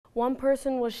One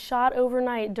person was shot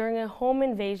overnight during a home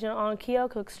invasion on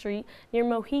Keokuk Street near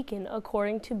Mohican,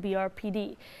 according to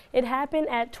BRPD. It happened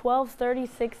at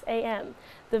 12:36 a.m.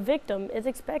 The victim is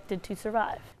expected to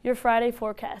survive. Your Friday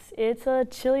forecast. It's a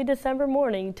chilly December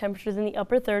morning, temperatures in the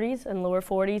upper 30s and lower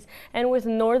 40s, and with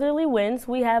northerly winds,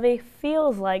 we have a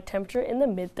feels-like temperature in the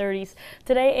mid-30s.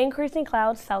 Today, increasing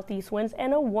clouds, southeast winds,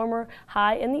 and a warmer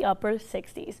high in the upper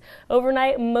 60s.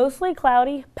 Overnight, mostly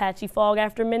cloudy, patchy fog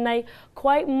after midnight,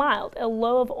 quite mild, a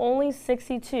low of only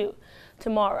 62.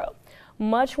 Tomorrow,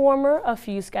 much warmer, a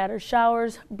few scattered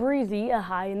showers, breezy, a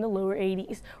high in the lower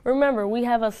 80s. Remember, we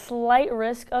have a slight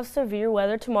risk of severe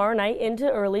weather tomorrow night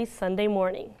into early Sunday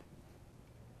morning.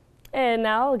 And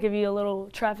now I'll give you a little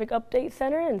traffic update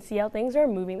center and see how things are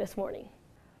moving this morning.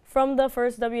 From the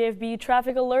first WAFB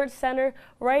Traffic Alert Center,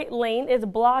 right lane is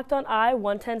blocked on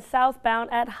I-110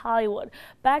 southbound at Hollywood.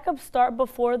 Backups start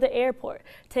before the airport.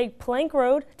 Take Plank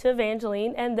Road to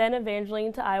Evangeline and then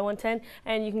Evangeline to I-110,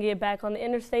 and you can get back on the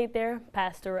interstate there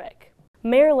past the wreck.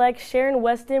 Mayor-elect Sharon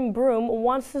Weston Broome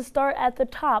wants to start at the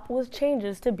top with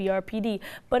changes to BRPD,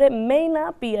 but it may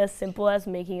not be as simple as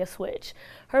making a switch.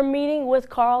 Her meeting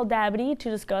with Carl Dabadie to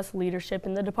discuss leadership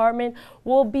in the department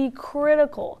will be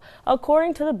critical,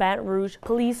 according to the Baton Rouge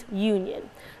Police Union.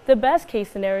 The best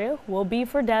case scenario will be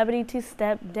for Dabadie to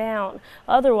step down.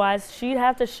 Otherwise, she'd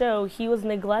have to show he was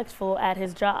neglectful at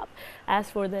his job. As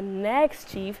for the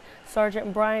next chief,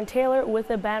 Sergeant Brian Taylor with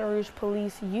the Baton Rouge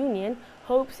Police Union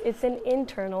hopes it's an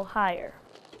internal hire.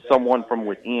 Someone from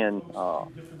within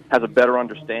has a better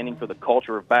understanding for the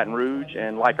culture of Baton Rouge,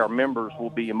 and like our members, will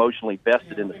be emotionally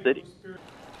vested in the city.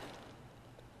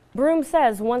 Broome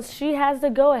says once she has the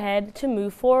go-ahead to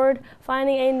move forward,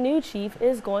 finding a new chief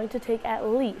is going to take at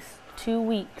least 2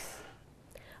 weeks.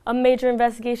 A major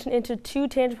investigation into 2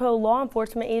 Tangipahoa law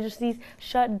enforcement agencies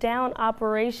shut down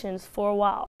operations for a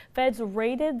while. Feds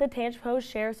raided the Tangipahoa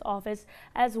Sheriff's Office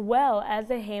as well as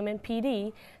the Hammond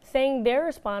PD, saying they're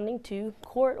responding to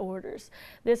court orders.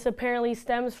 This apparently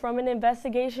stems from an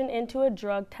investigation into a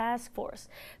drug task force.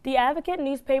 The Advocate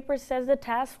newspaper says the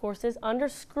task force is under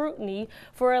scrutiny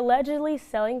for allegedly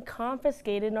selling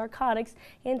confiscated narcotics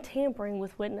and tampering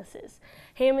with witnesses.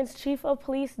 Hammond's chief of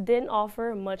police didn't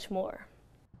offer much more.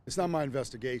 It's not my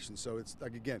investigation, so it's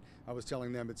like, again, I was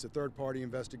telling them it's a third-party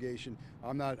investigation.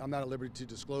 I'm not at liberty to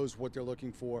disclose what they're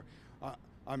looking for.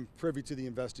 I'm privy to the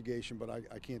investigation, but I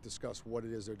can't discuss what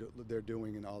it is they're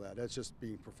doing and all that. That's just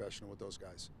being professional with those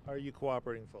guys. Are you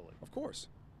cooperating fully? Of course.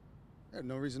 I have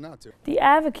no reason not to. The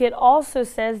Advocate also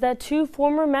says that 2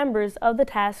 former members of the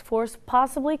task force,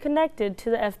 possibly connected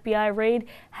to the FBI raid,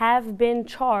 have been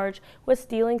charged with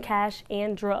stealing cash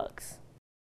and drugs.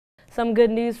 Some good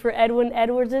news for Edwin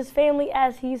Edwards' family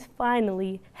as he's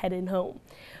finally headed home.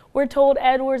 We're told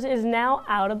Edwards is now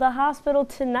out of the hospital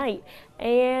tonight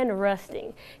and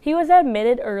resting. He was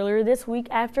admitted earlier this week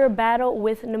after a battle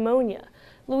with pneumonia.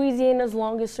 Louisiana's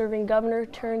longest-serving governor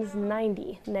turns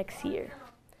 90 next year.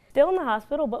 Still in the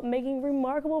hospital but making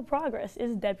remarkable progress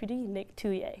is Deputy Nick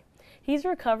Touye. He's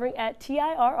recovering at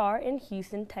TIRR in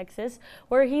Houston, Texas,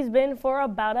 where he's been for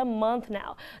about a month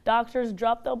now. Doctors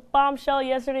dropped a bombshell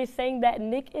yesterday saying that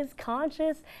Nick is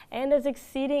conscious and is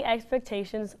exceeding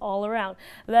expectations all around.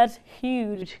 That's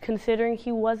huge, considering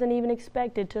he wasn't even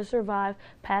expected to survive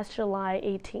past July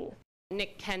 18th.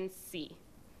 Nick can see.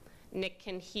 Nick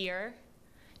can hear.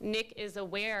 Nick is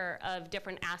aware of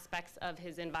different aspects of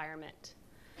his environment.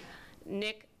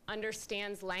 Nick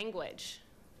understands language.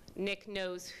 Nick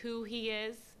knows who he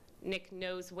is. Nick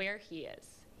knows where he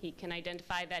is. He can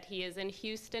identify that he is in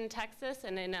Houston, Texas,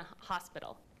 and in a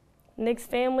hospital. Nick's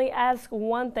family asks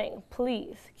one thing: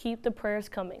 please keep the prayers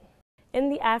coming. In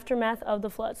the aftermath of the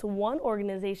floods, one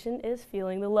organization is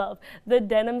feeling the love, the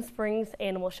Denham Springs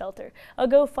Animal Shelter. A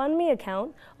GoFundMe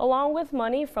account, along with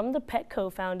money from the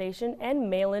Petco Foundation and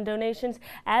mail-in donations,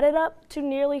 added up to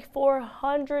nearly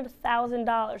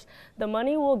 $400,000. The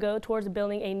money will go towards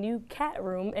building a new cat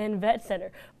room and vet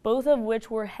center, both of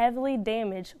which were heavily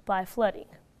damaged by flooding.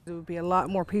 It would be a lot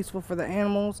more peaceful for the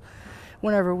animals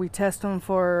whenever we test them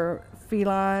for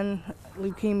feline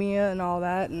leukemia and all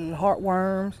that, and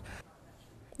heartworms.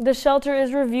 The shelter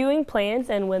is reviewing plans,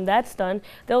 and when that's done,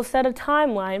 they'll set a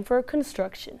timeline for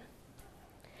construction.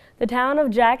 The town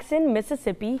of Jackson,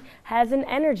 Mississippi has an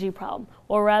energy problem,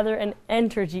 or rather an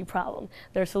entergy problem.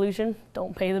 Their solution: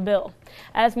 don't pay the bill.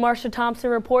 As Marsha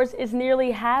Thompson reports, it's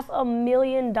nearly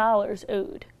 $500,000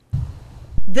 owed.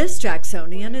 This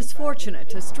Jacksonian is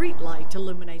fortunate a street light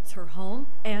illuminates her home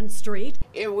and street.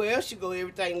 Everywhere else you go,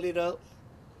 everything lit up.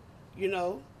 You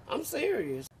know, I'm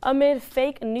serious. Amid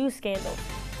fake news scandals,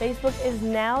 Facebook is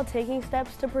now taking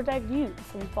steps to protect you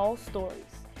from false stories.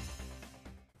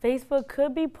 Facebook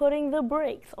could be putting the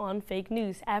brakes on fake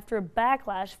news after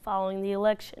backlash following the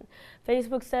election.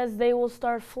 Facebook says they will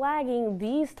start flagging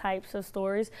these types of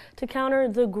stories to counter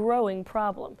the growing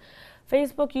problem.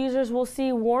 Facebook users will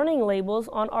see warning labels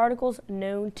on articles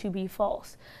known to be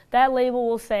false. That label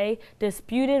will say,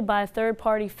 disputed by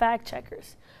third-party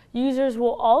fact-checkers. Users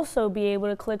will also be able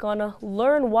to click on a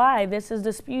Learn Why This Is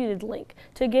Disputed link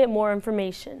to get more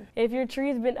information. If your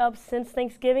tree's been up since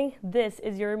Thanksgiving, this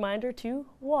is your reminder to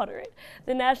water it.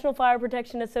 The National Fire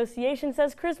Protection Association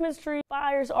says Christmas tree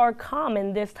fires are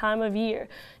common this time of year.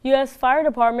 U.S. fire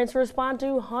departments respond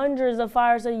to hundreds of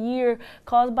fires a year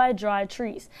caused by dry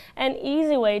trees. An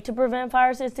easy way to prevent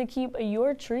fires is to keep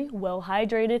your tree well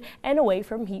hydrated and away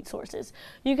from heat sources.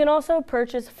 You can also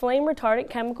purchase flame retardant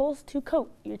chemicals to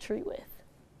coat your tree with.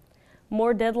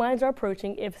 More deadlines are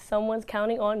approaching if someone's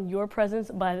counting on your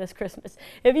presents by this Christmas.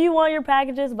 If you want your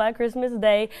packages by Christmas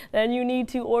Day, then you need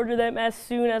to order them as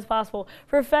soon as possible.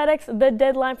 For FedEx, the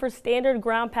deadline for standard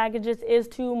ground packages is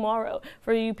tomorrow.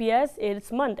 For UPS,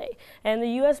 it's Monday. And the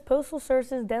U.S. Postal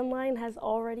Service's deadline has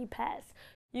already passed.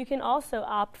 You can also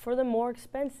opt for the more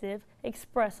expensive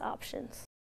express options.